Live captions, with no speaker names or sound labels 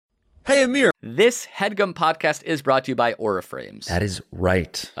Hey, Amir. This HeadGum podcast is brought to you by Aura Frames. That is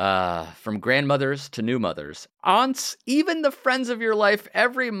right. From grandmothers to new mothers, aunts, even the friends of your life,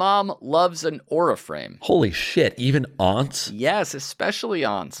 every mom loves an Aura frame. Holy shit, even aunts? Yes, especially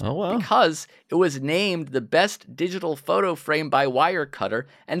aunts. Oh, wow. Because it was named the best digital photo frame by Wirecutter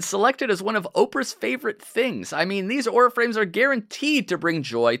and selected as one of Oprah's favorite things. I mean, these Aura frames are guaranteed to bring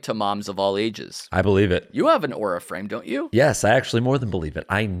joy to moms of all ages. I believe it. You have an Aura frame, don't you? Yes, I actually more than believe it.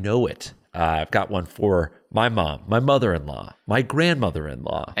 I know it. I've got one for my mom, my mother-in-law, my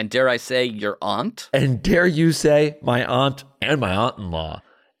grandmother-in-law. And dare I say, your aunt? And dare you say, my aunt and my aunt-in-law.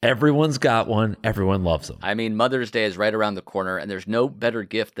 Everyone's got one. Everyone loves them. I mean, Mother's Day is right around the corner, and there's no better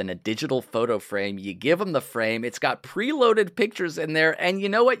gift than a digital photo frame. You give them the frame. It's got preloaded pictures in there, and you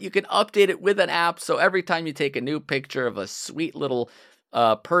know what? You can update it with an app, so every time you take a new picture of a sweet little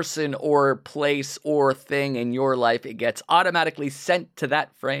person or place or thing in your life, it gets automatically sent to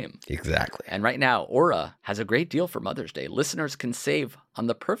that frame. Exactly. And right now, Aura has a great deal for Mother's Day. Listeners can save on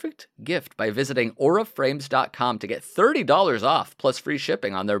the perfect gift by visiting auraframes.com to get $30 off plus free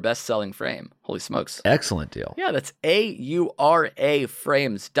shipping on their best-selling frame. Holy smokes. Excellent deal. Yeah, that's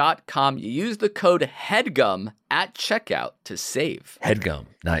auraframes.com. You use the code HEADGUM at checkout to save. HeadGum.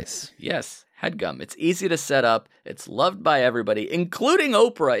 Nice. Yes. HeadGum. It's easy to set up. It's loved by everybody, including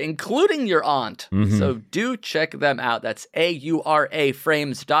Oprah, including your aunt. Mm-hmm. So do check them out. That's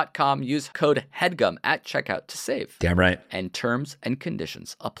auraframes.com. Use code HEADGUM at checkout to save. Damn right. And terms and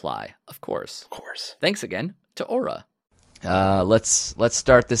conditions apply, of course. Of course. Thanks again to Aura. Let's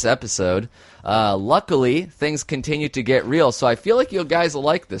start this episode. Luckily, things continue to get real, so I feel like you guys will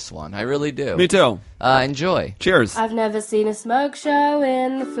like this one. I really do. Me too. Enjoy. Cheers. I've never seen a smoke show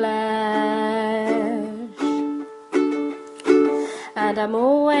in the flesh, and I'm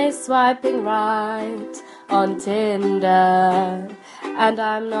always swiping right on Tinder, and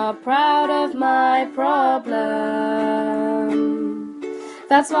I'm not proud of my problem.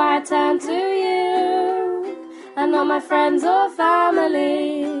 That's why I turn to you and not my friends or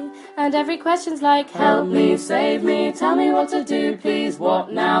family. And every question's like, help me, save me, tell me what to do, please,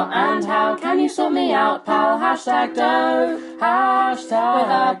 what now and how, can you sort me out, pal, hashtag dough, hashtag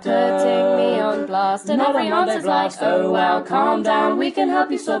without putting me on blast. And every answer's like, oh well, calm down, we can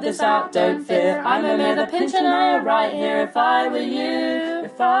help you sort this out, don't fear, I'm Amir the Pinch and I am right here. If I were you,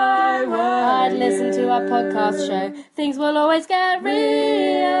 if I were I'd listen to our podcast show, things will always get real.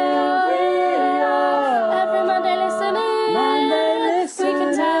 Every Monday listening, we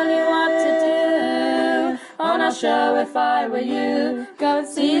can tell you what to do on our show. If I were you, go and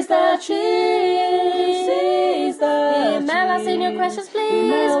seize the cheese. Email us in your questions,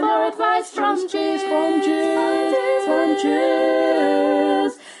 please, for advice from Jews.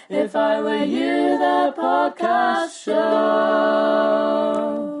 If I were you, the podcast show.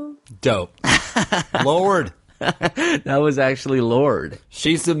 Dope. Lord. That was actually Lord.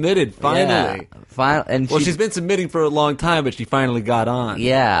 She submitted, finally. Yeah, She's been submitting for a long time, but she finally got on.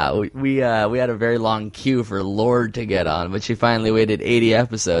 Yeah, we had a very long queue for Lord to get on, but she finally waited 80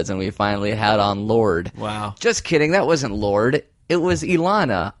 episodes, and we finally had on Lord. Wow. Just kidding, that wasn't Lord. It was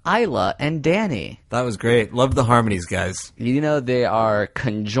Ilana, Isla, and Danny. That was great. Love the harmonies, guys. You know, they are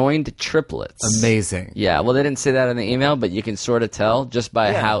conjoined triplets. Amazing. Yeah, well, they didn't say that in the email, but you can sort of tell just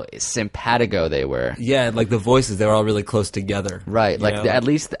by how simpatico they were. Yeah, like the voices, they were all really close together. Right, like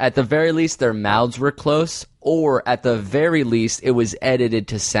at the very least, their mouths were close, or at the very least, it was edited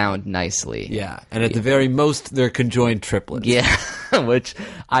to sound nicely. Yeah, and at the very most, they're conjoined triplets. Yeah, which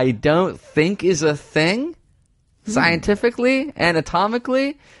I don't think is a thing scientifically,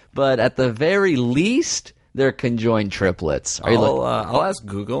 anatomically, but at the very least, they're conjoined triplets. I'll ask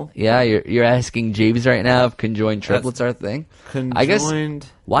Google. Yeah, you're asking Jeeves right now if conjoined triplets are a thing. I guess,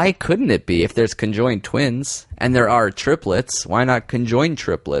 why couldn't it be if there's conjoined twins and there are triplets? Why not conjoined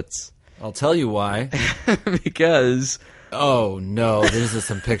triplets? I'll tell you why. Because... Oh, no, these are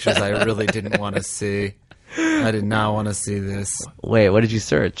some pictures I really didn't want to see. I did not want to see this. Wait, what did you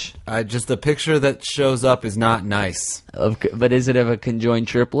search? Just the picture that shows up is not nice. But is it of a conjoined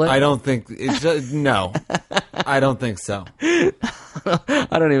triplet? I don't think it's no. I don't think so. I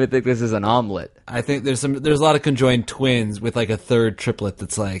don't even think this is an omelet. I think there's a lot of conjoined twins with like a third triplet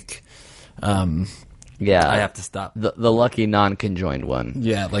that's like yeah, I have to stop. The lucky non-conjoined one.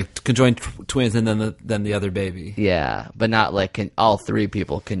 Yeah, like conjoined twins and then the other baby. Yeah, but not like all three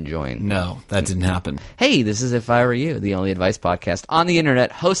people conjoined. No, that didn't happen. Hey, this is If I Were You, the only advice podcast on the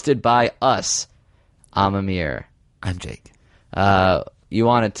internet, hosted by us. I'm Amir. I'm Jake. You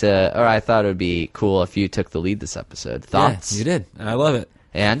wanted to, or I thought it would be cool if you took the lead this episode. Thoughts? Yeah, you did. I love it.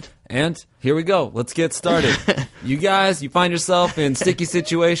 And And here we go. Let's get started. You guys, you find yourself in sticky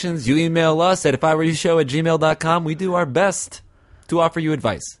situations, you email us at ifiwereyoushow@gmail.com. We do our best to offer you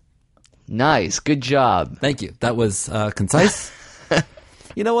advice. Nice. Good job. Thank you. That was concise.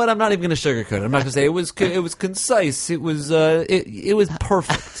 You know what? I'm not even going to sugarcoat it. I'm not going to say it was concise. It was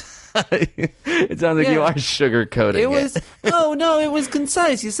perfect. It sounds like you are sugarcoating It was no, it was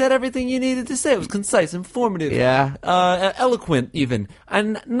concise. You said everything you needed to say. It was concise, informative, eloquent, even.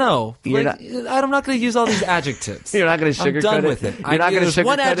 And no, I'm not going to use all these adjectives. You're not going to sugarcoat it. I'm done with it. You're not going to sugarcoat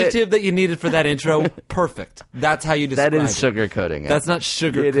one adjective that you needed for that intro. Perfect. That's how you describe it. That is sugarcoating it. That's not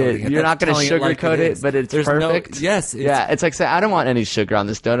sugarcoating it. You're not going to sugarcoat it, but it's perfect. Yes. It's like say, I don't want any sugar on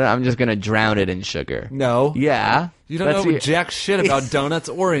this donut. I'm just going to drown it in sugar. No. Yeah. You don't know jack shit about donuts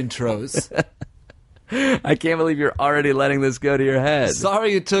or intros. I can't believe you're already letting this go to your head.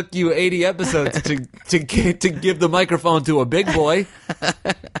 Sorry it took you 80 episodes to give the microphone to a big boy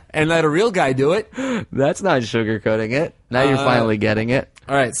and let a real guy do it. That's not sugarcoating it. Now you're finally getting it.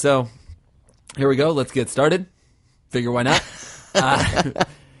 All right, so here we go. Let's get started. Figure why not?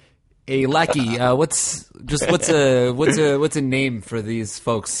 A lackey. What's a name for these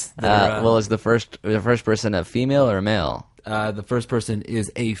folks? Well, is the first person a female or a male? The first person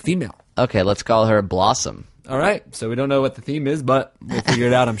is a female. Okay, let's call her Blossom. All right, so we don't know what the theme is, but we'll figure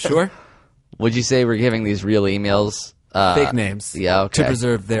it out, I'm sure. Would you say we're giving these real emails fake names? Yeah, okay. To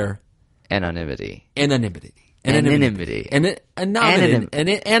preserve their anonymity. They're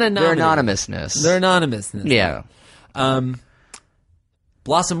anonymousness. Yeah.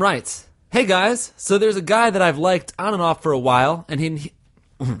 Blossom writes, "Hey guys, so there's a guy that I've liked on and off for a while, and he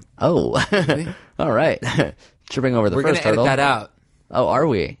oh, all right, tripping over the we're first gonna hurdle. edit that out. Oh, are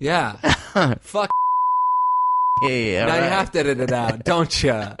we? Yeah, fuck. Yeah, now right. You have to edit it out, don't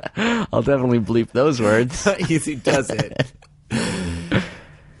you? I'll definitely bleep those words. Easy does it."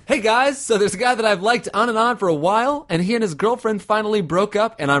 Hey guys, so there's a guy that I've liked on and on for a while, and he and his girlfriend finally broke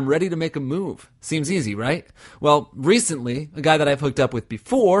up, and I'm ready to make a move. Seems easy, right? Well, recently, a guy that I've hooked up with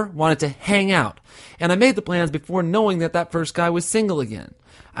before wanted to hang out, and I made the plans before knowing that first guy was single again.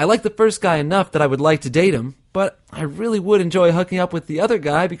 I like the first guy enough that I would like to date him, but I really would enjoy hooking up with the other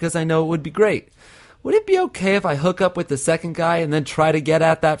guy because I know it would be great. Would it be okay if I hook up with the second guy and then try to get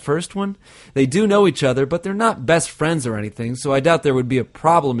at that first one? They do know each other, but they're not best friends or anything, so I doubt there would be a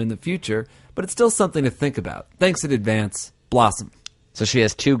problem in the future, but it's still something to think about. Thanks in advance, Blossom. So she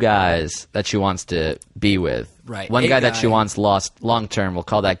has two guys that she wants to be with. Right. One guy that she wants lost long term. We'll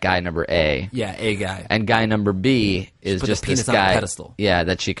call that guy number A. Yeah, A guy. And guy number B is put just the penis this on a guy. pedestal. Yeah,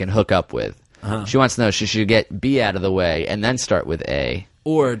 that she can hook up with. Uh-huh. She wants to know she should get B out of the way and then start with A.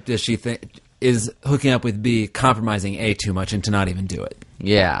 Or does she think is hooking up with B compromising A too much and to not even do it?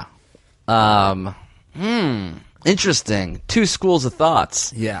 Yeah. Interesting. Two schools of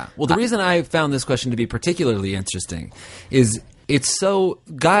thoughts. Yeah. Well, the reason I found this question to be particularly interesting is it's so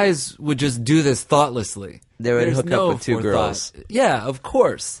guys would just do this thoughtlessly. They would There's hook no up with two forethought. girls. Yeah, of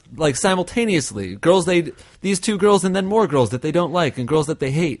course. Like simultaneously. These two girls and then more girls that they don't like and girls that they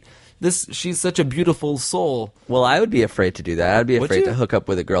hate. She's such a beautiful soul. Well, I would be afraid to do that. I'd be Would afraid you? to hook up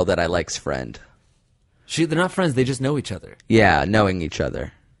with a girl that I like's friend. They're not friends, they just know each other. Yeah, knowing each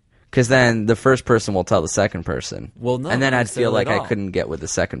other. Because then the first person will tell the second person. Well, no, and then I'd feel necessarily like at I all. couldn't get with the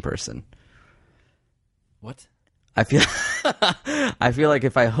second person. What? I feel like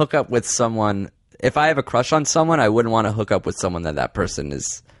if I hook up with someone, if I have a crush on someone, I wouldn't want to hook up with someone that person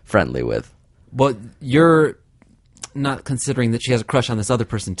is friendly with. But you're not considering that she has a crush on this other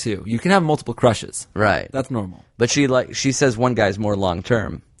person too. You can have multiple crushes. Right. That's normal. But she says one guy's more long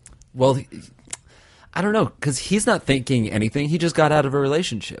term. Well, I don't know, because he's not thinking anything. He just got out of a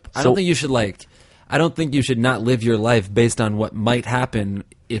relationship. I don't think you should I don't think you should not live your life based on what might happen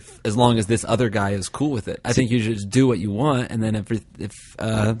as long as this other guy is cool with it. I think you should just do what you want, and then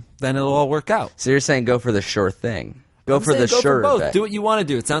then it'll all work out. So you're saying go for the sure thing. Go for both. bet. Do what you want to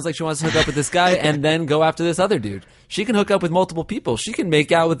do. It sounds like she wants to hook up with this guy and then go after this other dude. She can hook up with multiple people. She can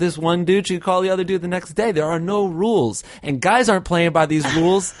make out with this one dude. She can call the other dude the next day. There are no rules. And guys aren't playing by these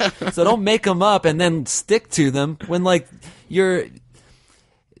rules. So don't make them up and then stick to them when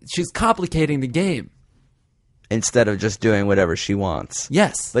she's complicating the game. Instead of just doing whatever she wants.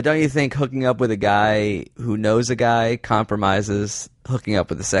 Yes. But don't you think hooking up with a guy who knows a guy compromises hooking up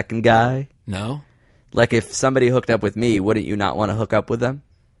with a second guy? No. Like if somebody hooked up with me, wouldn't you not want to hook up with them?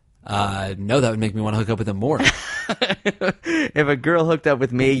 No, that would make me want to hook up with them more. If a girl hooked up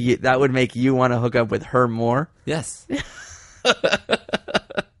with me, that would make you want to hook up with her more? Yes.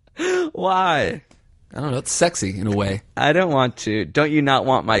 Why? I don't know. It's sexy in a way. I don't want to. Don't you not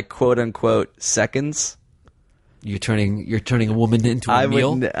want my quote-unquote seconds? You're turning a woman into a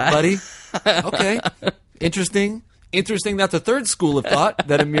meal, buddy. Okay, interesting. That's a third school of thought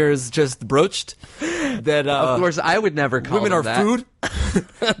that Amir has just broached. That of course, I would never call women are that. food.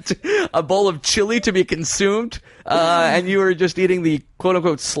 A bowl of chili to be consumed, and you were just eating the quote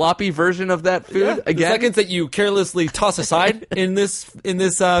unquote sloppy version of that food Yeah, again. the seconds that you carelessly toss aside in this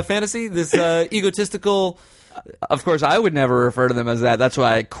fantasy, this egotistical. Of course, I would never refer to them as that. That's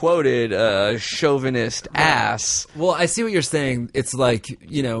why I quoted chauvinist ass. Well, I see what you're saying. It's like,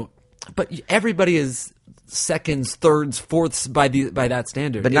 but everybody is seconds, thirds, fourths by that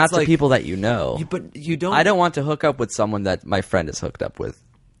standard. But It's not like, the people that you know. But you don't. I don't want to hook up with someone that my friend is hooked up with.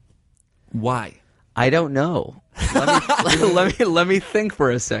 Why? I don't know. Let me think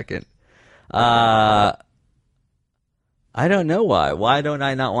for a second. I don't know why. Why don't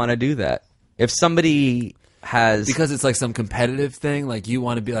I not want to do that? If somebody has, Because it's like some competitive thing. Like you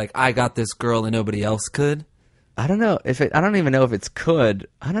want to be like, I got this girl and nobody else could. I don't know if I don't even know if it's could.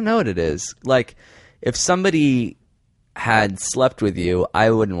 I don't know what it is. Like, if somebody had slept with you,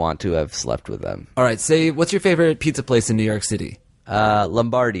 I wouldn't want to have slept with them. All right. Say, what's your favorite pizza place in New York City?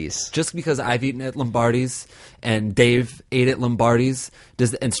 Lombardi's. Just because I've eaten at Lombardi's and Dave ate at Lombardi's,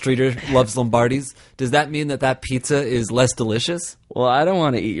 and Streeter loves Lombardi's, does that mean that pizza is less delicious? Well, I don't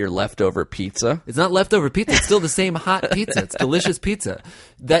want to eat your leftover pizza. It's not leftover pizza. It's still the same hot pizza. It's delicious pizza.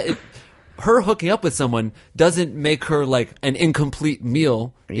 Her hooking up with someone doesn't make her like an incomplete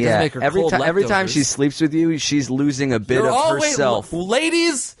meal. It doesn't make her every cold time leftovers. she sleeps with you, she's losing a bit of herself.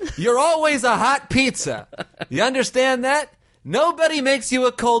 Ladies, you're always a hot pizza. You understand that? Nobody makes you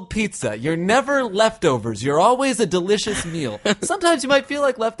a cold pizza. You're never leftovers. You're always a delicious meal. Sometimes you might feel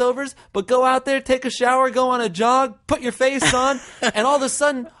like leftovers, but go out there, take a shower, go on a jog, put your face on, and all of a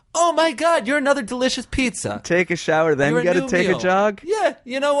sudden, oh my God, you're another delicious pizza. Take a shower, then You're you got to new take meal. a jog. Yeah,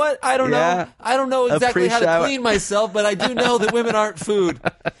 you know what? I don't Yeah. know. I don't know A exactly how to pre-shower. clean myself, but I do know that women aren't food.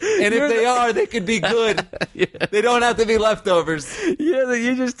 And if they are, they could be good. They don't have to be leftovers. Yeah,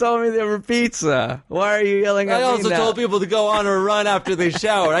 you just told me they were pizza. Why are you yelling at I me also now? told people to go on a run after they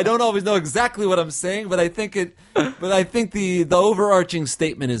shower. I don't always know exactly what I'm saying, but I think the overarching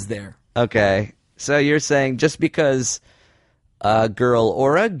statement is there. Okay, so you're saying just because a girl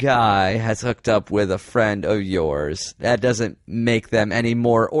or a guy has hooked up with a friend of yours, that doesn't make them any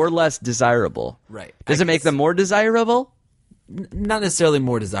more or less desirable. Right. Does it make them more desirable? Not necessarily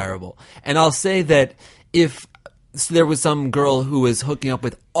more desirable. And I'll say that if there was some girl who was hooking up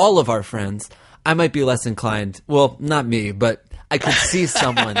with all of our friends, I might be less inclined. Well, not me, but I could see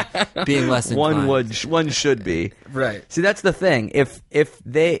someone being less inclined. One should be. Right. See, that's the thing. If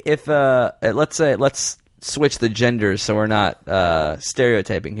let's switch the genders so we're not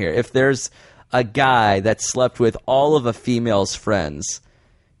stereotyping here. If there's a guy that slept with all of a female's friends,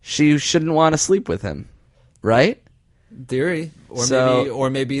 she shouldn't want to sleep with him, right? Theory, or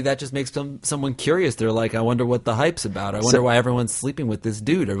maybe that just makes someone curious. They're like, I wonder what the hype's about. I wonder why everyone's sleeping with this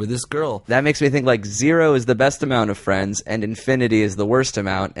dude or with this girl. That makes me think like 0 is the best amount of friends and infinity is the worst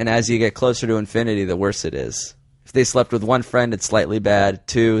amount. And as you get closer to infinity, the worse it is. If they slept with one friend, it's slightly bad.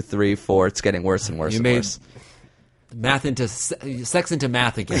 2, 3, 4, it's getting worse and worse You and made worse. math into sex into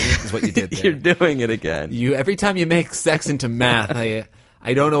math again. Is what you did there. You're doing it again. Every time you make sex into math,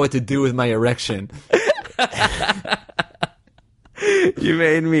 I don't know what to do with my erection. You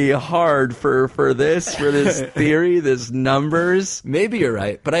made me hard for this theory, this numbers. Maybe you're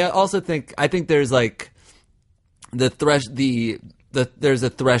right, but I also think there's like there's a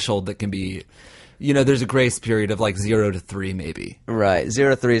threshold that can be, there's a grace period of like 0 to 3 maybe. Right, 0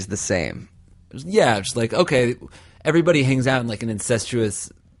 to 3 is the same Yeah, just like okay, everybody hangs out in like an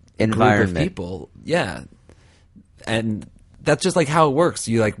incestuous environment. group of people. Yeah, and that's just like how it works.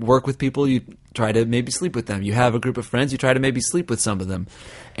 You like work with people, you try to maybe sleep with them. You have a group of friends, you try to maybe sleep with some of them,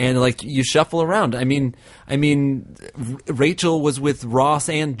 and like you shuffle around. I mean, Rachel was with Ross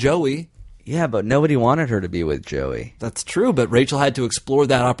and Joey. Yeah, but nobody wanted her to be with Joey. That's true, but Rachel had to explore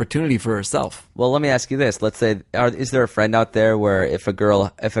that opportunity for herself. Well, let me ask you this. Let's say, is there a friend out there where if a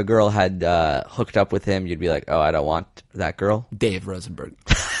girl had hooked up with him, you'd be like, oh, I don't want that girl? Dave Rosenberg.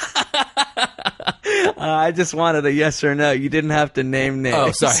 I just wanted a yes or no. You didn't have to name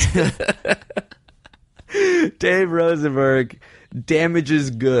names. Oh, sorry. Dave Rosenberg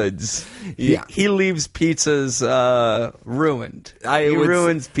damages goods. Yeah. He leaves pizzas ruined. He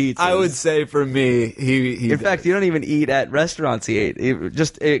ruins pizzas. I would say for me, he In fact, you don't even eat at restaurants he ate.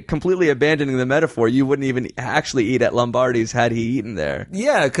 Just completely abandoning the metaphor, you wouldn't even actually eat at Lombardi's had he eaten there.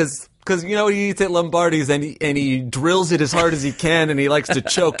 yeah, because he eats at Lombardi's and he drills it as hard as he can and he likes to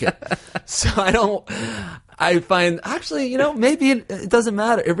choke it. So I find actually, maybe it doesn't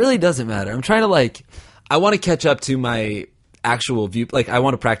matter. It really doesn't matter. I'm trying to I want to catch up to my actual view. Like, I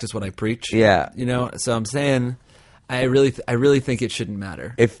want to practice what I preach. Yeah. You know, so I'm saying I really think it shouldn't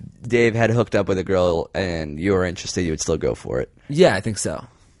matter. If Dave had hooked up with a girl and you were interested, you would still go for it. Yeah, I think so.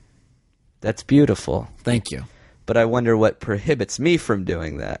 That's beautiful. Thank you. But I wonder what prohibits me from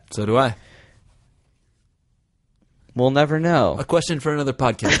doing that. So do I. We'll never know. A question for another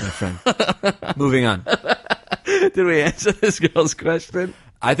podcast, my friend. Moving on. Did we answer this girl's question?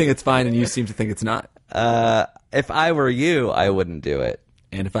 I think it's fine, and you seem to think it's not. If I were you, I wouldn't do it.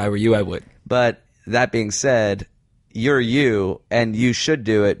 And if I were you, I would. But that being said, you're you, and you should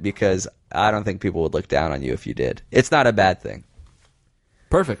do it because I don't think people would look down on you if you did. It's not a bad thing.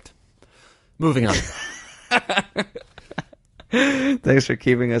 Perfect. Moving on. Thanks for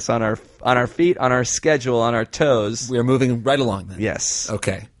keeping us on our feet, on our schedule, on our toes. We are moving right along then. Yes.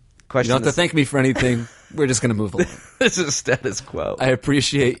 Okay. Question You don't have to is- thank me for anything. We're just going to move along. This is status quo. I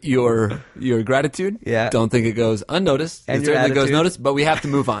appreciate your gratitude. Yeah. Don't think it goes unnoticed. And it your certainly goes attitude. noticed, but we have to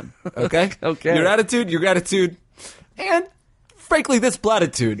move on. Okay? Okay. Your attitude, your gratitude, and frankly, this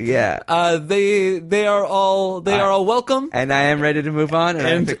platitude. Yeah. They are all welcome. And I am ready to move on, and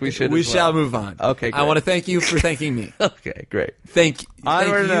I think we should. We as well. shall move on. Okay, I great. want to thank you for thanking me. Okay, great. Thank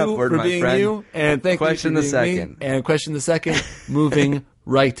Onward and you upward, for my being friend. you, and thank Question you the for being second. me, and question the second. Moving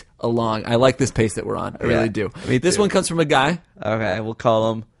right along. I like this pace that we're on. I Yeah, really do. me This too. one comes from a guy, Okay, we'll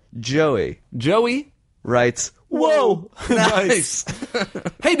call him Joey. Joey. Writes, Whoa, nice.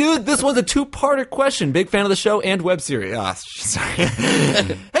 Hey, dude, this one's a two-parter question. Big fan of the show and web series. Ah, sorry.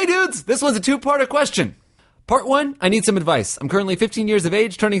 Hey, dudes, this one's a two-parter question. Part 1, I need some advice. I'm currently 15 years of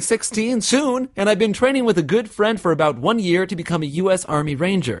age, turning 16 soon, and I've been training with a good friend for about 1 year to become a U.S. Army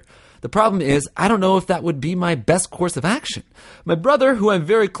Ranger. The problem is, I don't know if that would be my best course of action. My brother, who I'm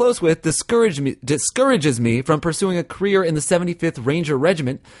very close with, discourages me from pursuing a career in the 75th Ranger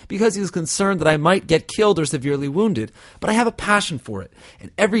Regiment because he's concerned that I might get killed or severely wounded. But I have a passion for it,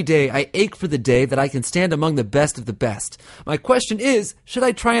 and every day I ache for the day that I can stand among the best of the best. My question is, should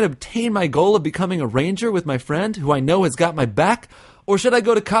I try and obtain my goal of becoming a Ranger with my friend, who I know has got my back? Or should I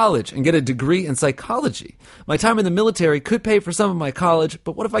go to college and get a degree in psychology? My time in the military could pay for some of my college,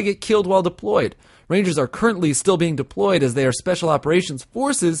 but what if I get killed while deployed? Rangers are currently still being deployed as they are special operations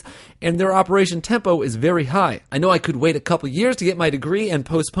forces, and their operation tempo is very high. I know I could wait a couple years to get my degree and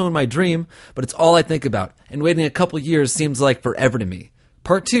postpone my dream, but it's all I think about, and waiting a couple years seems like forever to me.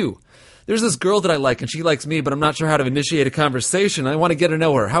 Part 2. There's this girl that I like, and she likes me, but I'm not sure how to initiate a conversation. I want to get to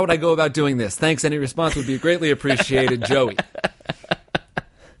know her. How would I go about doing this? Thanks. Any response would be greatly appreciated. Joey.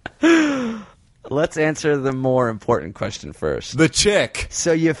 Let's answer the more important question first. The chick.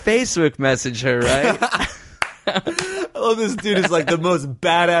 So you Facebook message her, right? I love this dude is like the most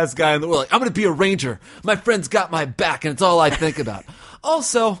badass guy in the world. Like, I'm going to be a ranger. My friend's got my back, and it's all I think about.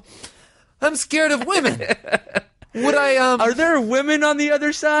 Also, I'm scared of women. Would I, Are there women on the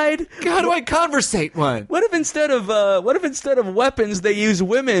other side? how do I conversate one? What if instead of weapons they use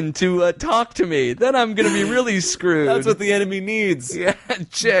women to talk to me? Then I'm gonna be really screwed. That's what the enemy needs. yeah,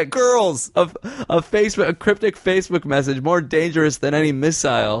 chicks, Girls. a cryptic Facebook message more dangerous than any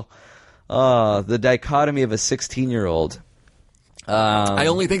missile. The dichotomy of a 16-year-old. I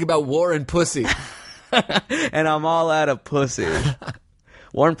only think about war and pussy. And I'm all out of pussy.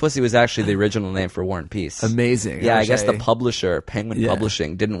 War and Pussy was actually the original name for War and Peace. Amazing. Yeah, I wish guess the publisher, Penguin Yeah.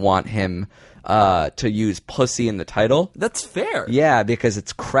 Publishing, didn't want him to use pussy in the title. That's fair. Yeah, because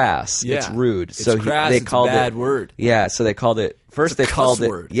it's crass. Yeah. It's rude. It's So crass, they it's a called bad it, word. Yeah, so they called it first. It's a They called cuss it.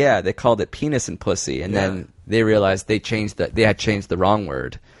 word. Yeah, they called it penis and pussy, and Yeah. then they realized they had changed the wrong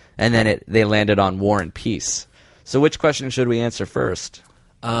word, and then they landed on War and Peace. So which question should we answer first?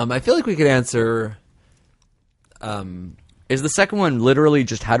 I feel like we could answer. Is the second one literally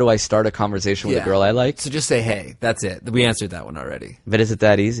just how do I start a conversation with Yeah. a girl I like? So just say hey. That's it. We answered that one already. But is it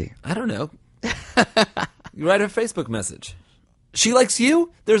that easy? I don't know. You write her a Facebook message. She likes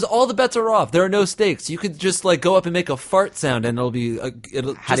you? There's all the bets are off. There are no stakes. You could just like go up and make a fart sound, and it'll be.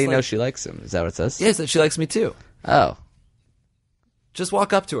 How do you know she likes him? Is that what it says? Yes, she likes me too. Oh. Just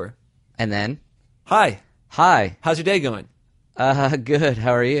walk up to her. And then? Hi. Hi. How's your day going? Good.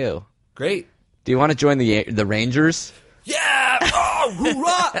 How are you? Great. Do you want to join the Rangers? Yeah! Oh,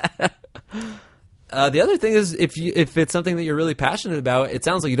 hoorah! The other thing is, if it's something that you're really passionate about, it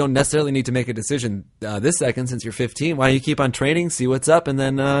sounds like you don't necessarily need to make a decision this second since you're 15. Why don't you keep on training, see what's up, and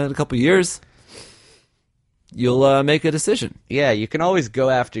then in a couple years, you'll make a decision. Yeah, you can always go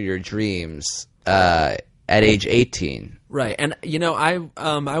after your dreams at age 18. Right. And, you know,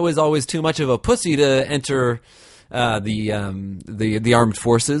 I was always too much of a pussy to enter the armed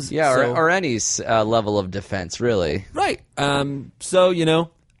forces. Yeah, so- or any level of defense, really. Right. So, you know,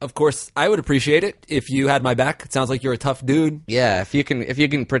 of course, I would appreciate it if you had my back. It sounds like you're a tough dude. Yeah, if you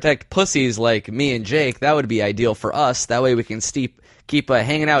can protect pussies like me and Jake, that would be ideal for us. That way we can keep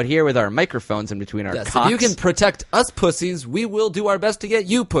hanging out here with our microphones in between our Yes, cocks. if you can protect us pussies, we will do our best to get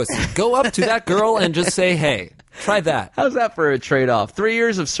you pussy. Go up to that girl and just say, hey. Try that. How's that for a trade-off? 3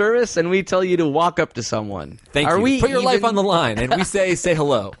 years of service, and we tell you to walk up to someone. Thank Are you. We Put your life even- on the line, and we say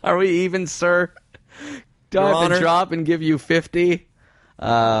hello. Are we even, sir? Don't Your have Honor. to drop and give you 50.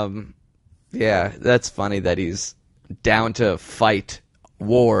 Yeah, that's funny that he's down to fight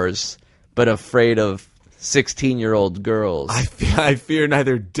wars, but afraid of 16-year-old girls. I fear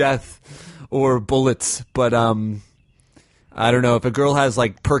neither death or bullets, but I don't know. If a girl has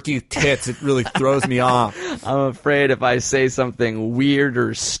like perky tits, it really throws me off. I'm afraid if I say something weird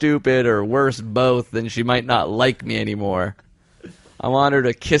or stupid or worse both, then she might not like me anymore. I want her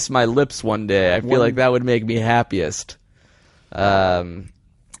to kiss my lips one day. I feel like that would make me happiest.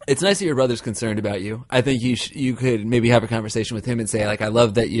 It's nice that your brother's concerned about you. I think you could maybe have a conversation with him and say, like, I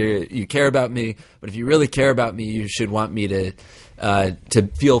love that you care about me, but if you really care about me, you should want me to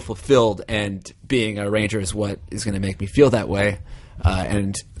feel fulfilled, and being a ranger is what is going to make me feel that way.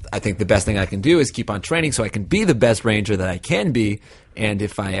 And I think the best thing I can do is keep on training so I can be the best ranger that I can be. And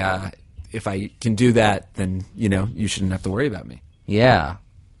if I can do that, then you shouldn't have to worry about me. Yeah,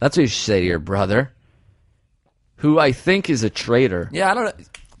 that's what you should say to your brother, who I think is a traitor. Yeah, I don't know.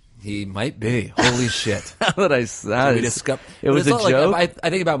 He might be. Holy shit. Now that I saw We it, discussed. it was a joke. I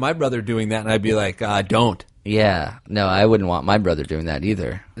think about my brother doing that, and I'd be like, don't. Yeah, no, I wouldn't want my brother doing that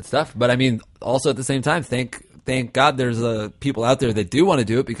either. It's tough, but I mean, also at the same time, thank God there's people out there that do want to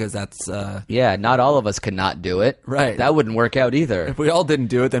do it, because that's Yeah, not all of us could not do it. Right. That wouldn't work out either. if we all didn't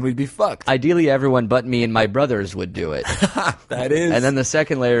do it, then we'd be fucked. Ideally, everyone but me and my brothers would do it. That is. And then the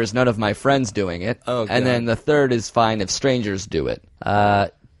second layer is none of my friends doing it. Oh, God. And then the third is fine if strangers do it.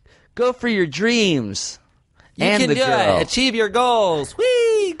 Go for your dreams. you and can the do girl. it. Achieve your goals.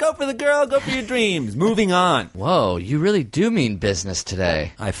 Whee! Go for the girl. Go for your dreams. Moving on. Whoa, you really do mean business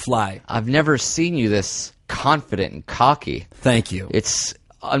today. I fly. I've never seen you this confident and cocky. Thank you. It's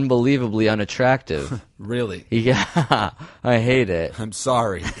unbelievably unattractive. Really. Yeah, I hate it. I'm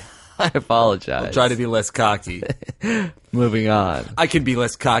sorry. I apologize. Try to be less cocky. Moving on. I can be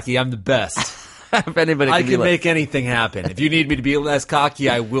less cocky. I'm the best. If anybody I be can like- make anything happen. If you need me to be less cocky,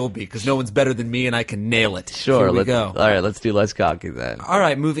 I will be, because no one's better than me, and I can nail it. Sure, Here we let's go. All right, let's do less cocky then. All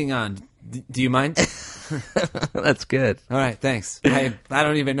right, moving on. Do you mind? That's good. All right, thanks. I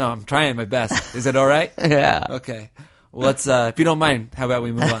don't even know. I'm trying my best. Is it all right? Yeah. Okay. Well, let's. If you don't mind, how about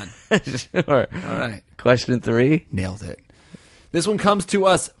we move on? Sure. All right. Question 3. Nailed it. This one comes to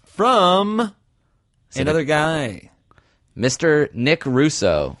us from another guy. Mr. Nick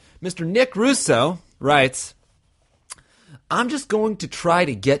Russo. Mr. Nick Russo writes, I'm just going to try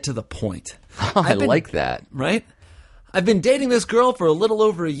to get to the point. I like that. Right? I've been dating this girl for a little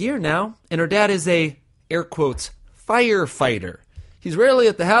over a year now, and her dad is a, air quotes, firefighter. He's rarely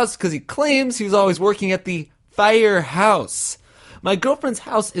at the house because he claims he's always working at the firehouse. My girlfriend's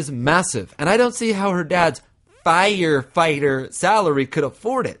house is massive, and I don't see how her dad's firefighter salary could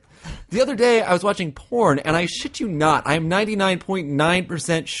afford it. The other day, I was watching porn, and I shit you not, I'm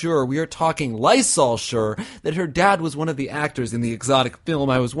 99.9% sure, we are talking Lysol sure, that her dad was one of the actors in the exotic film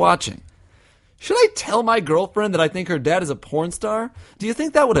I was watching. Should I tell my girlfriend that I think her dad is a porn star? Do you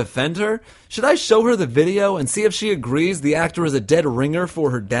think that would offend her? Should I show her the video and see if she agrees the actor is a dead ringer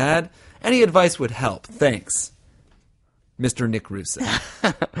for her dad? Any advice would help. Thanks. Mr. Nick Russo.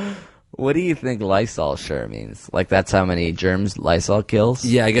 What do you think Lysol sure means? Like that's how many germs Lysol kills?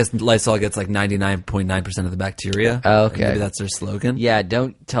 Yeah, I guess Lysol gets like 99.9% of the bacteria. Oh, okay. Maybe that's their slogan. Yeah,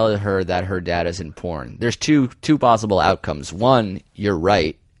 don't tell her that her dad is in porn. There's two possible outcomes. One, you're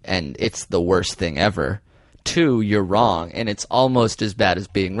right, and it's the worst thing ever. 2, you're wrong, and it's almost as bad as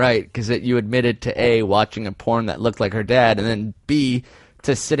being right, because you admitted to A, watching a porn that looked like her dad, and then B,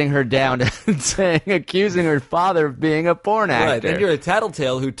 to sitting her down and accusing her father of being a porn actor. Right, and you're a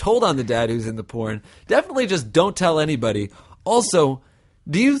tattletale who told on the dad who's in the porn. Definitely just don't tell anybody. Also,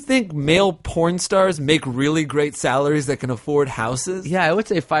 do you think male porn stars make really great salaries that can afford houses? Yeah, I would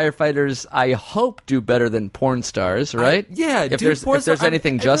say firefighters, I hope, do better than porn stars, right? Yeah, If dude, there's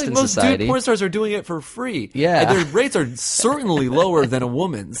anything I just feel in like most society. Dude porn stars are doing it for free. Yeah. And their rates are certainly lower than a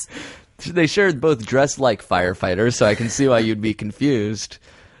woman's. They sure both dress like firefighters, so I can see why you'd be confused.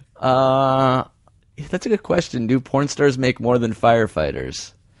 That's a good question. Do porn stars make more than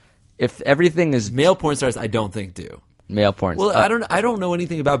firefighters? If everything is... Male porn stars, I don't think do. Male porn. Well, I don't know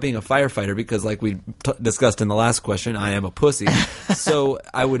anything about being a firefighter because, like we discussed in the last question, I am a pussy. So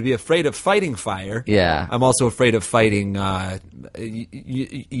I would be afraid of fighting fire. Yeah. I'm also afraid of fighting, the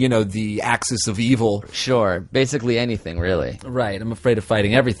axis of evil. Sure. Basically anything, really. Right. I'm afraid of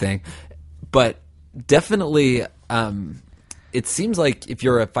fighting everything. But definitely, it seems like if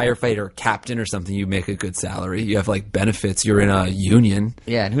you're a firefighter captain or something, you make a good salary. You have like benefits. You're in a union.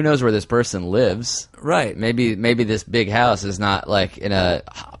 Yeah, and who knows where this person lives? Right. Maybe this big house is not like in a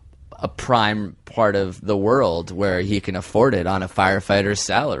prime part of the world where he can afford it on a firefighter's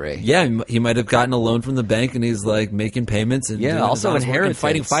salary. Yeah, he might have gotten a loan from the bank and he's like making payments and Yeah, doing also his honest work and inheritance.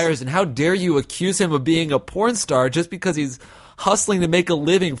 fighting fires. And how dare you accuse him of being a porn star just because he's hustling to make a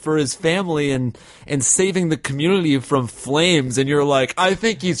living for his family and saving the community from flames, and you're like, I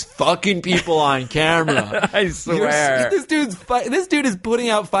think he's fucking people on camera. I swear. This dude is putting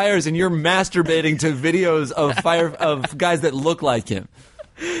out fires, and you're masturbating to videos of guys that look like him.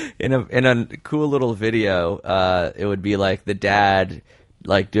 In a cool little video, it would be like the dad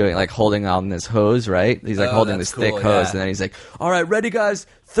like holding on this hose, right? He's like holding that's this thick cool, hose, yeah. and then he's like, "All right, ready, guys?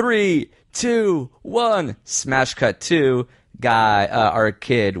 3, 2, 1." Smash cut 2. Guy or a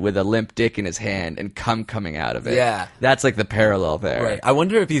kid with a limp dick in his hand and cum coming out of it. Yeah. That's like the parallel there. Right. I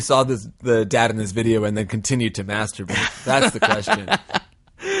wonder if he saw the dad in this video and then continued to masturbate. That's the question.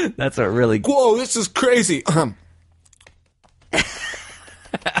 That's a really Whoa, this is crazy.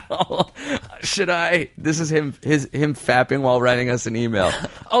 Should I? This is him fapping while writing us an email.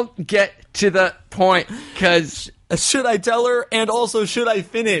 I'll get to the point, cause Should I tell her? And also, should I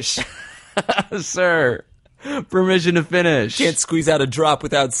finish? sir, permission to finish. Can't squeeze out a drop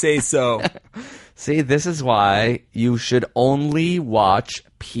without say so. See, this is why you should only watch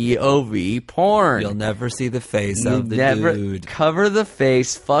POV porn. You'll never see the face You of the never dude. cover the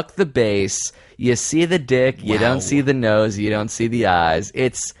face, fuck the base. You see the dick, you Wow. don't see the nose, you don't see the eyes.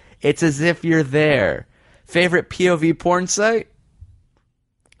 It's as if you're there. Favorite POV porn site?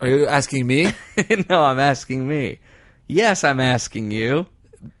 Are you asking me? No, I'm asking me. Yes, I'm asking you.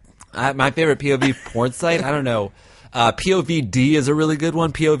 My favorite POV porn site? I don't know. POVD is a really good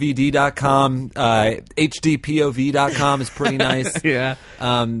one. POVD.com. HDPOV.com is pretty nice. Yeah.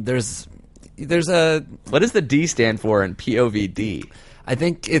 There's a... What does the D stand for in POVD? I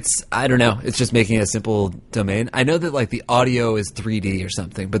think I don't know. It's just making a simple domain. I know that like the audio is 3D or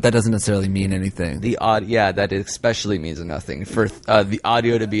something, but that doesn't necessarily mean anything. That especially means nothing. For the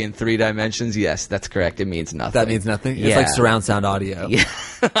audio to be in 3 dimensions, yes, that's correct. It means nothing. That means nothing? Yeah. It's like surround sound audio. Yeah.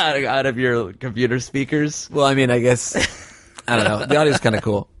 out of your computer speakers. Well, I mean, I guess, I don't know. The audio's kind of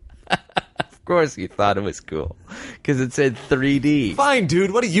cool. Of course you thought it was cool. Because it said 3D. Fine,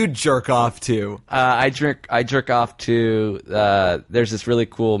 dude. What do you jerk off to? I jerk off to, there's this really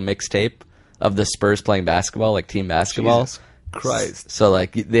cool mixtape of the Spurs playing basketball, like team basketball. Jesus Christ. So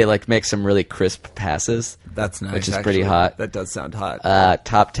like they like make some really crisp passes. That's nice. Which is actually. pretty hot. That does sound hot.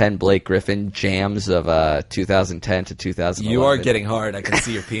 Top 10 Blake Griffin jams of 2010 to 2011. You are getting hard. I can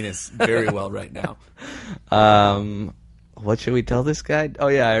see your penis very well right now. What should we tell this guy? Oh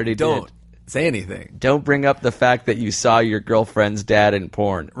yeah, I already Don't did. say anything. Don't bring up the fact that you saw your girlfriend's dad in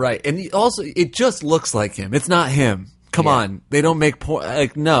porn. Right. And also, it just looks like him. It's not him. Come Yeah. on. They don't make porn.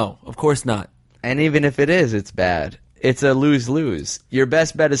 Like, no, of course not. And even if it is, it's bad. It's a lose-lose. Your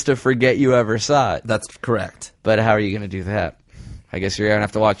best bet is to forget you ever saw it. That's correct. But how are you going to do that? I guess you're going to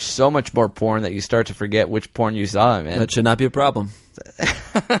have to watch so much more porn that you start to forget which porn you saw him in. That should not be a problem.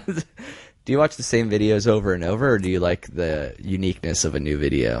 Do you watch the same videos over and over, or do you like the uniqueness of a new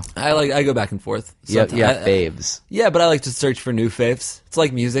video? I go back and forth. You have Sometimes- faves. Yeah, but I like to search for new faves. It's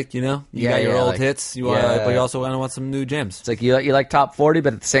like music, you know? You Yeah, got your yeah, old like- hits, yeah. but you also want to want some new jams. It's like you like top 40,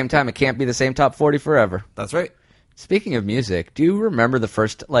 but at the same time, it can't be the same top 40 forever. That's right. Speaking of music, do you remember the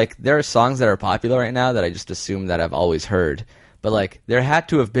first, like, there are songs that are popular right now that I just assume that I've always heard. But, like, there had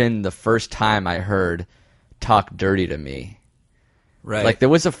to have been the first time I heard Talk Dirty to Me. Right. Like, there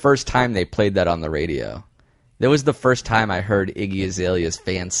was the first time they played that on the radio. There was the first time I heard Iggy Azalea's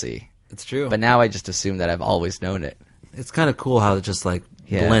Fancy. It's true. But now I just assume that I've always known it. It's kind of cool how it just like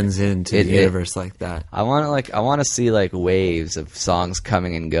Yeah. blends into It- the universe like that. I want to see like waves of songs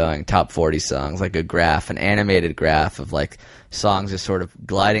coming and going, top 40 songs, like a graph, an animated graph of like songs just sort of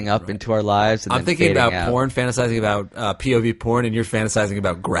gliding up into our lives. And I'm then thinking fading about out. porn, fantasizing about POV porn, and you're fantasizing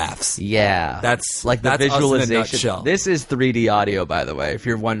about graphs. Yeah, That's- like the that's us in a visualization. nutshell. This is 3D audio, by the way. If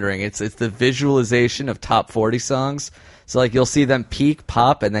you're wondering, it's the visualization of top 40 songs. So like you'll see them peak,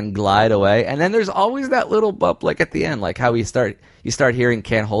 pop, and then glide away, and then there's always that little bump, like at the end, like how you start hearing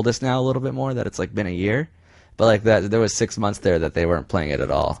 "Can't Hold Us Now" a little bit more. That it's like been a year, But like that, there was 6 months there that they weren't playing it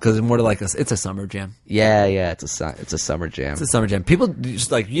at all. Because it's more like it's a summer jam. Yeah, it's a summer jam. It's a summer jam. People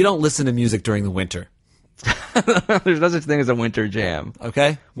just like, you don't listen to music during the winter. There's no such thing as a winter jam.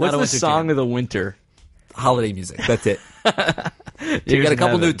 Okay? What's the song of the winter? Holiday music. That's it. You got a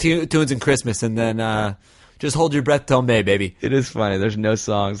couple new tunes in Christmas, and then just hold your breath till May, baby. It is funny. There's no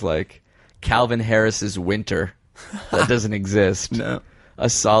songs like Calvin Harris's Winter. That doesn't exist. No. A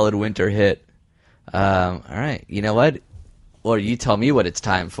solid winter hit. All right. You know what? Or you tell me what it's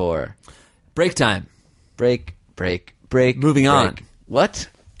time for. Break time. Break. Moving on. What?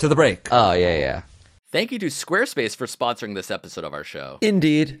 To the break. Oh, yeah. Thank you to Squarespace for sponsoring this episode of our show.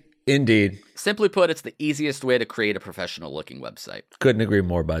 Indeed. Simply put, it's the easiest way to create a professional-looking website. Couldn't agree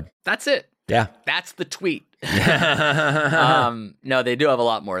more, bud. That's it. Yeah. That's the tweet. No, they do have a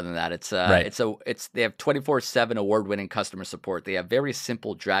lot more than that. It's Right. They have 24/7 award-winning customer support. They have very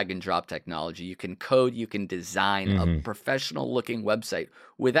simple drag and drop technology. You can code, you can design a professional-looking website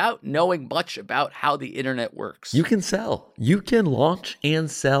without knowing much about how the internet works. You can sell. You can launch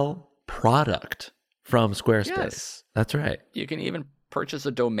and sell product from Squarespace. Yes. That's right. You can even purchase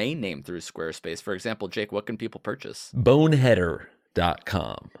a domain name through Squarespace. For example, Jake, what can people purchase?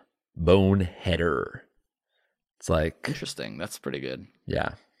 Boneheader.com. Boneheader. It's like, Interesting. That's pretty good. yeah.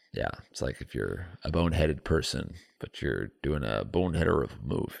 It's like if you're a boneheaded person, but you're doing a boneheader of a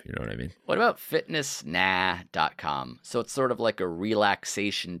move. You know what I mean? What about fitnessnah.com? So it's sort of like a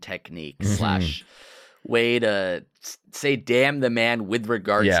relaxation technique slash way to say damn the man with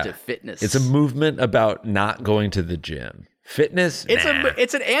regards to fitness. It's a movement about not going to the gym. Fitness?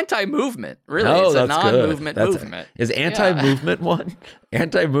 It's an anti-movement, really. Oh, it's a that's non-movement good. movement. Is anti-movement one?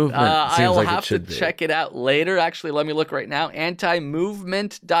 Anti-movement seems I'll like have it should to be. check it out later. Actually, let me look right now.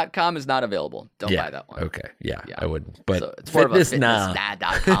 Antimovement.com is not available. Don't buy that one. Okay. Yeah, I wouldn't. But So it's more of a fitness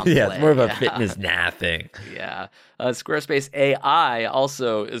fitnessnah.com yeah, play. it's more of a fitness thing. Yeah. Squarespace AI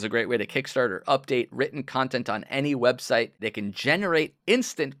also is a great way to kickstart or update written content on any website. They can generate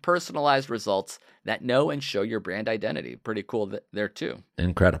instant personalized results that know and show your brand identity. Pretty cool there too.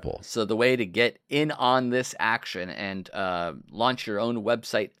 Incredible. So the way to get in on this action and launch your own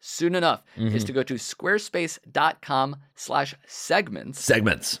website soon enough is to go to squarespace.com/segments.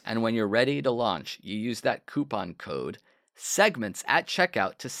 Segments. And when you're ready to launch, you use that coupon code segments at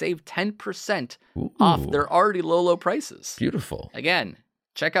checkout to save 10% off their already low prices. Beautiful. Again,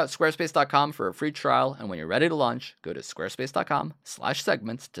 check out squarespace.com for a free trial. And when you're ready to launch, go to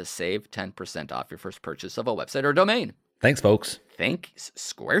squarespace.com/segments to save 10% off your first purchase of a website or domain. Thanks, folks. Thanks,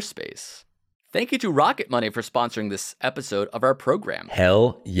 Squarespace. Thank you to Rocket Money for sponsoring this episode of our program.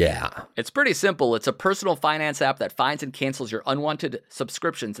 Hell yeah. It's pretty simple. It's a personal finance app that finds and cancels your unwanted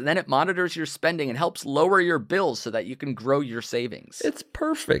subscriptions, and then it monitors your spending and helps lower your bills so that you can grow your savings. It's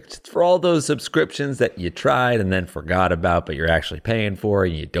perfect. It's for all those subscriptions that you tried and then forgot about, but you're actually paying for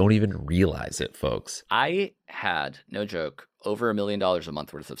and you don't even realize it, folks. I had, no joke, over $1 million a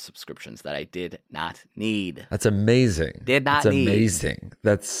month worth of subscriptions that I did not need. That's amazing. Did not That's need. amazing.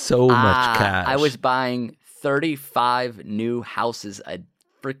 That's so much cash. I was buying 35 new houses a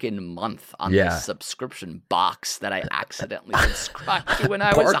freaking month on this subscription box that I accidentally subscribed to when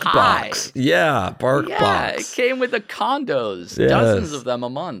I was high. Box. Yeah, Bark Yeah, Box. it came with the condos, Yes. dozens of them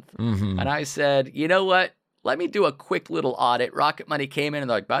a month. And I said, you know what? Let me do a quick little audit. Rocket Money came in and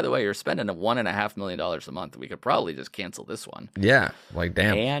they're like, by the way, you're spending $1.5 million a month. We could probably just cancel this one. Yeah, like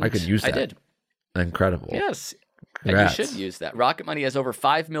damn, And I could use that. I did. Incredible. Yes. Congrats. And you should use that. Rocket Money has over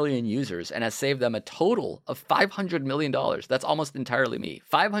 5 million users and has saved them a total of $500 million. That's almost entirely me.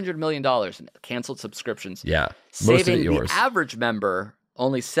 $500 million in canceled subscriptions. Yeah, most of Saving it yours. the average member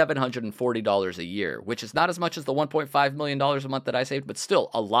only $740 a year, which is not as much as the $1.5 million a month that I saved, but still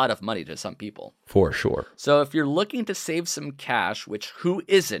a lot of money to some people. For sure. So if you're looking to save some cash, which who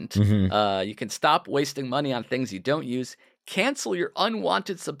isn't, you can stop wasting money on things you don't use. Cancel your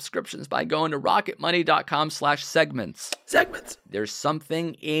unwanted subscriptions by going to rocketmoney.com/segments. Segments. There's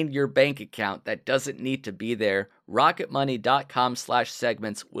something in your bank account that doesn't need to be there.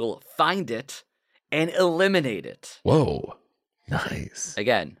 Rocketmoney.com/segments will find it and eliminate it. Whoa. Nice.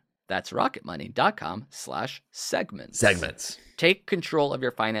 Again, that's rocketmoney.com/segments. Segments. Take control of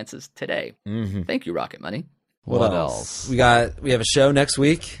your finances today. Thank you, Rocket Money. What else? We have a show next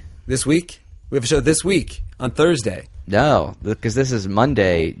week. This week? We have a show this week on Thursday. No, because this is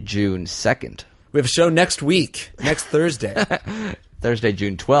Monday, June 2nd. We have a show next week, next Thursday. Thursday,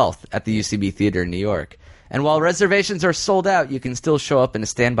 June 12th at the UCB Theater in New York. And while reservations are sold out, you can still show up in a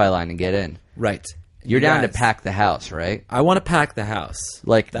standby line and get in. Right. You're you down to guys. pack the house, right? I want to pack the house.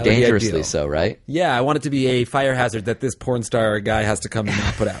 Like That would be dangerously ideal. so, right? Yeah, I want it to be a fire hazard that this porn star guy has to come and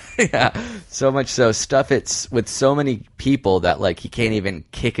not put out. Yeah. So much so, stuff it's with so many people that like he can't even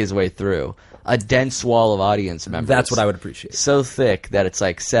kick his way through. A dense wall of audience members. That's what I would appreciate. So thick that it's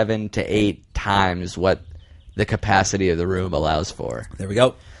like 7 to 8 times what the capacity of the room allows for. There we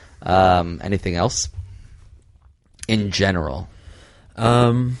go. Anything else? In general.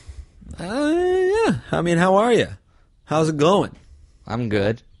 Yeah. I mean, how are you? How's it going? I'm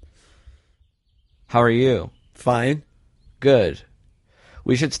good. How are you? Fine. Good.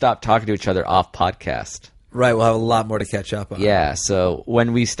 We should stop talking to each other off podcast. Right, we'll have a lot more to catch up on. Yeah, so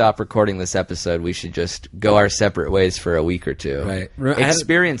when we stop recording this episode, we should just go our separate ways for a week or two. Right. I had-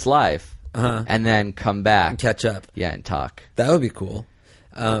 Experience life, Uh-huh. and then come back. Catch up. Yeah, and talk. That would be cool.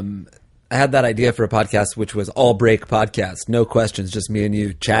 I had that idea for a podcast, which was all break podcast. No questions, just me and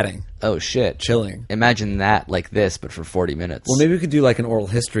you chatting, Oh, shit. chilling. Imagine that like this, but for 40 minutes. Well, maybe we could do like an oral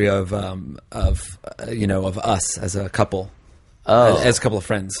history of us as a couple. As a couple of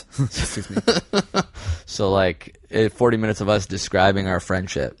friends. Excuse me. So, like, 40 minutes of us describing our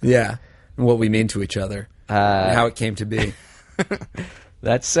friendship. Yeah. And what we mean to each other. And how it came to be.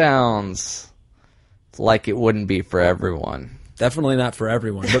 That sounds like it wouldn't be for everyone. Definitely not for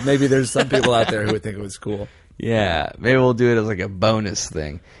everyone, but maybe there's some people out there who would think it was cool. Yeah, maybe we'll do it as like a bonus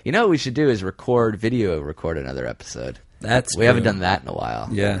thing. You know what we should do is record another episode. We haven't done that in a while.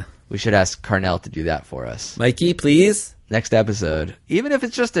 Yeah. We should ask Carnell to do that for us. Mikey, please. Next episode. Even if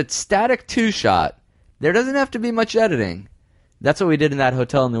it's just a static 2-shot, there doesn't have to be much editing. That's what we did in that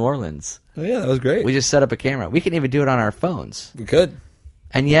hotel in New Orleans. Oh, yeah, that was great. We just set up a camera. We can even do it on our phones. We could.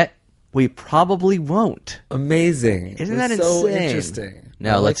 And yet, we probably won't. Amazing. Isn't It was that so insane? interesting.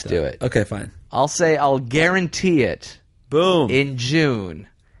 No, I like let's that. do it. Okay, fine. I'll guarantee it Boom. in June.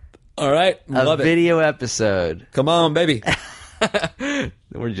 All right. A Love it. video episode. Come on, baby.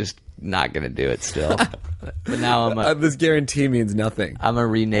 We're just not going to do it still. But now I'm This guarantee means nothing. a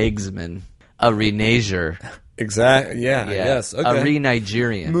renegsman. A renager. Exactly. Yeah, Yeah. yes. A Okay.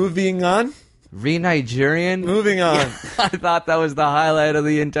 re-Nigerian. Moving on. Re-Nigerian? Moving on. I thought that was the highlight of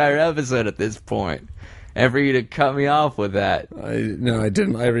the entire episode at this point. And for you to cut me off with that. No, I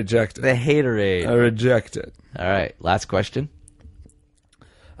didn't. I reject it. The haterade. I reject it. All right, last question.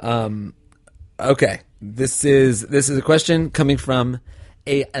 Okay. This is a question coming from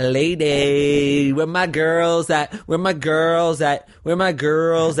a lady. Where my girls at? Where my girls at? Where my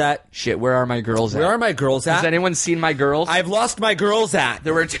girls at? Shit, where are my girls Where at? are my girls Has at? anyone seen my girls? I've lost my girls at.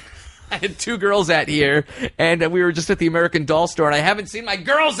 There were I had 2 girls at here, and we were just at the American Doll store, and I haven't seen my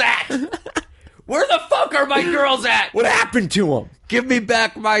girls at. Where the fuck are my girls at? What happened to them? Give me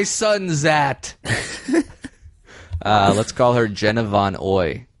back my sons at. Let's call her Jenna Von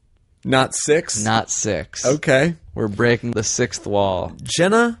Oy. Not 6? Not 6. Okay. We're breaking the 6th wall.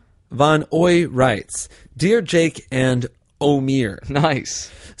 Jenna Von Oy writes, Dear Jake and Omir,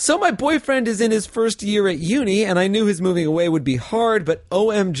 Nice. so my boyfriend is in his first year at uni, and I knew his moving away would be hard, but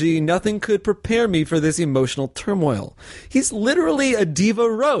OMG, nothing could prepare me for this emotional turmoil. He's literally a diva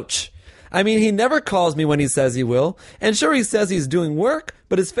roach. I mean, he never calls me when he says he will, and sure, he says he's doing work,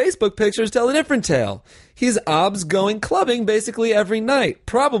 but his Facebook pictures tell a different tale. He's obs going clubbing basically every night,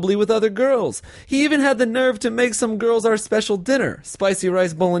 probably with other girls. He even had the nerve to make some girls our special dinner, spicy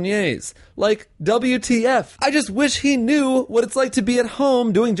rice bolognese. Like, WTF. I just wish he knew what it's like to be at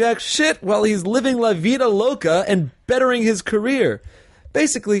home doing jack shit while he's living la vida loca and bettering his career.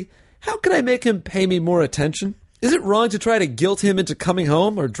 Basically, how can I make him pay me more attention? Is it wrong to try to guilt him into coming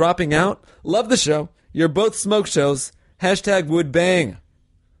home or dropping out? Love the show. You're both smoke shows. Hashtag would bang.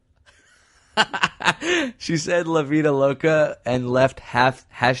 She said La Vida Loca and left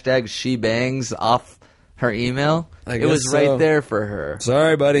hashtag she bangs off her email. I It guess was so. right there for her.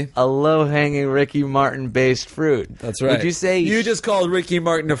 Sorry, buddy. A low-hanging Ricky Martin-based fruit. That's right. Would you say you just called Ricky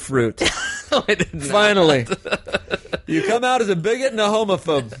Martin a fruit? I did not. Finally. You come out as a bigot and a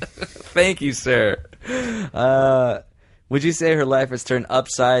homophobe. Thank you, sir. Would you say her life has turned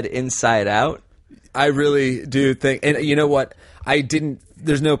inside out? I really do think, and you know what? I didn't.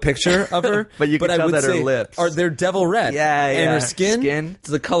 There's no picture of her, But you can I tell would that her say, lips. are they're devil red. Yeah, and yeah. her skin, it's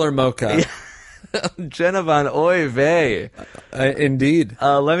the color mocha. Jenna Von Oy vey. Indeed.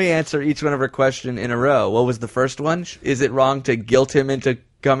 Let me answer each one of her question in a row. What was the first one? Is it wrong to guilt him into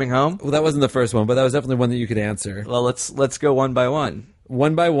coming home? Well, that wasn't the first one, but that was definitely one that you could answer. Well, let's go one by one.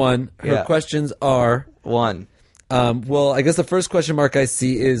 One by one, her Yeah. questions are: 1. Well, I guess the first question mark I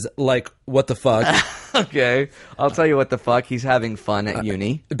see is, like, what the fuck? Okay, I'll tell you what the fuck. He's having fun at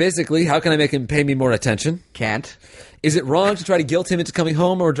uni. Basically, how can I make him pay me more attention? Can't. Is it wrong to try to guilt him into coming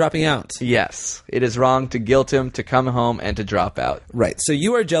home or dropping out? Yes, it is wrong to guilt him to come home and to drop out. Right. So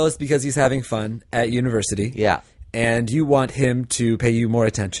you are jealous because he's having fun at university. Yeah. And you want him to pay you more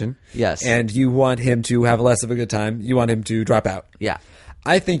attention. Yes. And you want him to have less of a good time. You want him to drop out. Yeah.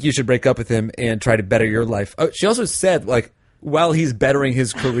 I think you should break up with him and try to better your life. Oh, she also said, like, while he's bettering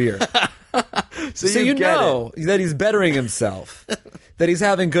his career. So you know that he's bettering himself, that he's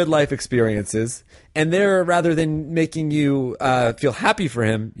having good life experiences, and there, rather than making you feel happy for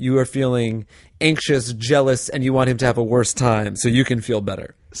him, you are feeling anxious, jealous, and you want him to have a worse time so you can feel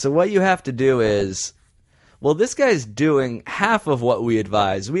better. So what you have to do is, well, this guy's doing half of what we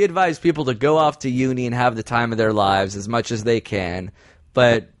advise. We advise people to go off to uni and have the time of their lives as much as they can,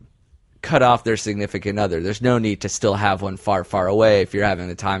 but cut off their significant other. There's no need to still have one far, far away if you're having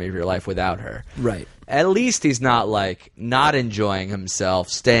the time of your life without her. Right. At least he's not, like, not enjoying himself,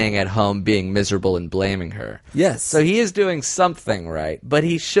 staying at home, being miserable and blaming her. Yes. So he is doing something right, but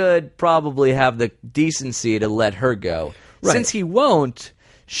he should probably have the decency to let her go. Right. Since he won't,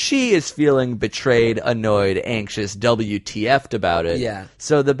 she is feeling betrayed, annoyed, anxious, WTF'd about it. Yeah.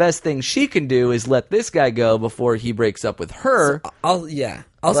 So the best thing she can do is let this guy go before he breaks up with her. I'll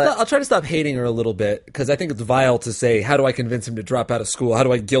try to stop hating her a little bit, because I think it's vile to say, how do I convince him to drop out of school? How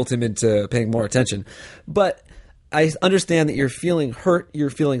do I guilt him into paying more attention? But I understand that you're feeling hurt,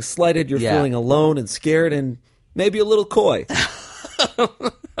 you're feeling slighted, you're Yeah. feeling alone and scared and maybe a little coy.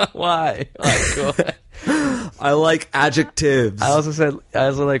 Why? Like, I like adjectives. I also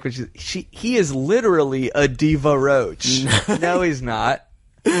like what he is literally a diva roach. No, he's not.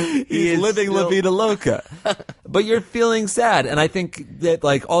 He's living La Vida Loca. But you're feeling sad, and I think that,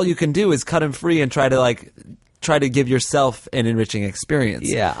 like, all you can do is cut him free and try to give yourself an enriching experience.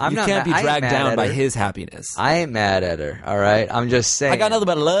 Yeah, you can't be I ain't dragged mad down at by her. his happiness. I ain't mad at her. All right, I'm just saying. I got nothing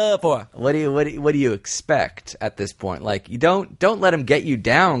but love for her. What do you expect at this point? Like, you don't let him get you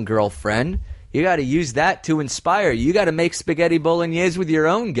down, girlfriend. You got to use that to inspire. You got to make spaghetti bolognese with your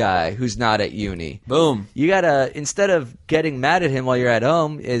own guy who's not at uni. Boom. You got to, instead of getting mad at him while you're at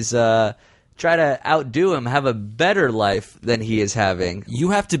home, is try to outdo him, have a better life than he is having. You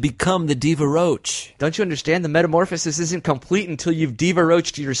have to become the Diva Roach. Don't you understand? The metamorphosis isn't complete until you've diva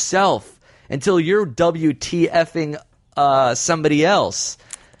roached yourself, until you're WTFing somebody else.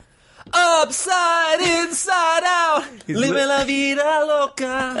 Upside, inside out, living la vida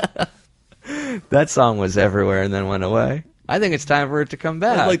loca. That song was everywhere and then went away. I think it's time for it to come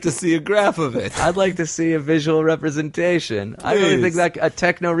back. I'd like to see a graph of it. I'd like to see a visual representation. I really think that a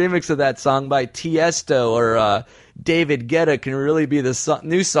techno remix of that song by Tiesto or David Guetta can really be the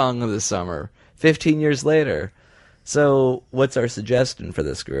new song of the summer, 15 years later. So what's our suggestion for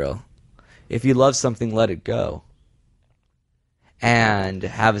this girl? If you love something, let it go. And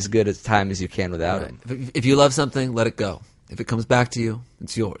have as good a time as you can without it. If you love something, let it go. If it comes back to you,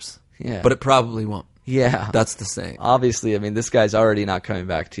 it's yours. Yeah. But it probably won't. Yeah. That's the saying. Obviously, I mean, this guy's already not coming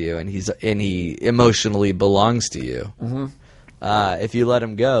back to you, and he emotionally belongs to you. Mm-hmm. If you let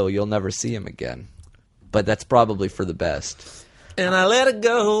him go, you'll never see him again. But that's probably for the best. And I let it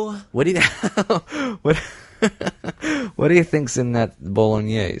go. What do you what do you think's in that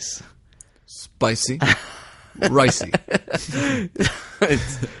bolognese? Spicy. Ricey.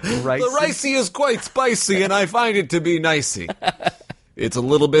 It's rice. The ricey is quite spicy, and I find it to be nicey. It's a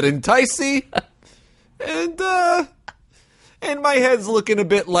little bit enticey, and my head's looking a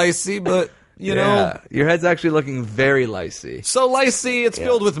bit licey, but, you know. Your head's actually looking very licey. So licey, it's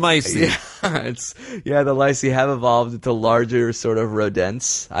filled with micey. Yeah, the lycae have evolved into larger sort of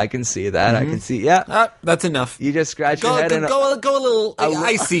rodents. I can see that. I can see. Yeah, That's enough. you just scratch your head and Go a little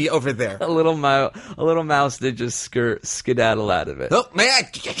icy over there. a little mouse did just skedaddle out of it. Oh, man.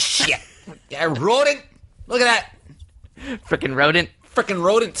 Shit. Rodent. Look at that. Freaking rodent. Frickin'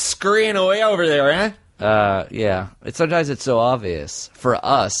 rodent scurrying away over there, huh? Yeah. Sometimes it's so obvious. For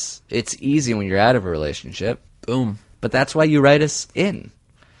us, it's easy when you're out of a relationship. Boom. But that's why you write us in.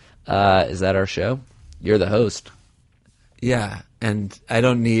 Is that our show? You're the host. Yeah, and I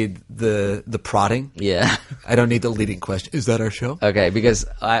don't need the prodding. Yeah. I don't need the leading question. Is that our show? Okay, because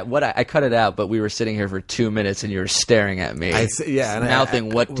I cut it out, but we were sitting here for 2 minutes and you were staring at me. Mouthing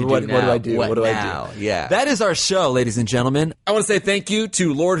what to do now. What do I do? What do now? I do? Yeah. That is our show, ladies and gentlemen. I want to say thank you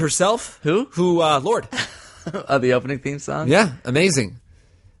to Lord herself. Who? Lord. The opening theme song? Yeah, amazing.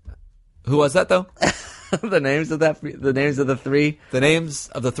 Who was that, though? the names of the three The names of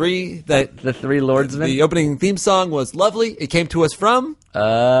the three that the three lordsmen. the opening theme song was lovely. It came to us from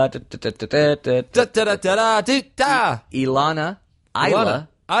Ilana, Isla,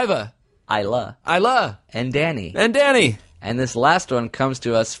 Isla, and Danny. and Danny. And this last one comes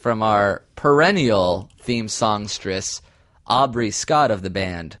to us from our perennial theme songstress, Aubrey Scott of the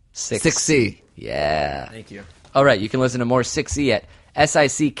band 6C. Yeah. Thank you. All right, you can listen to more 6E at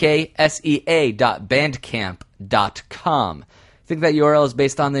sicksea.bandcamp.com. Think that URL is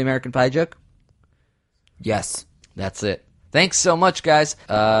based on the American Pie joke? Yes. That's it. Thanks so much, guys.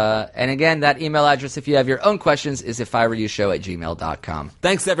 And again, that email address, if you have your own questions, is ifiwereyoushow@gmail.com.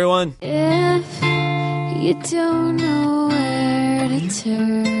 Thanks, everyone. If you don't know where to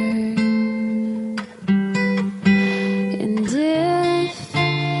turn, and if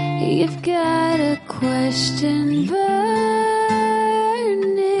you've got a question burning,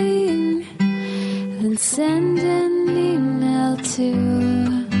 then send an email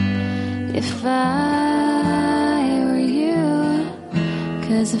to If I Were You,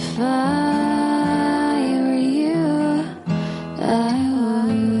 'cause if I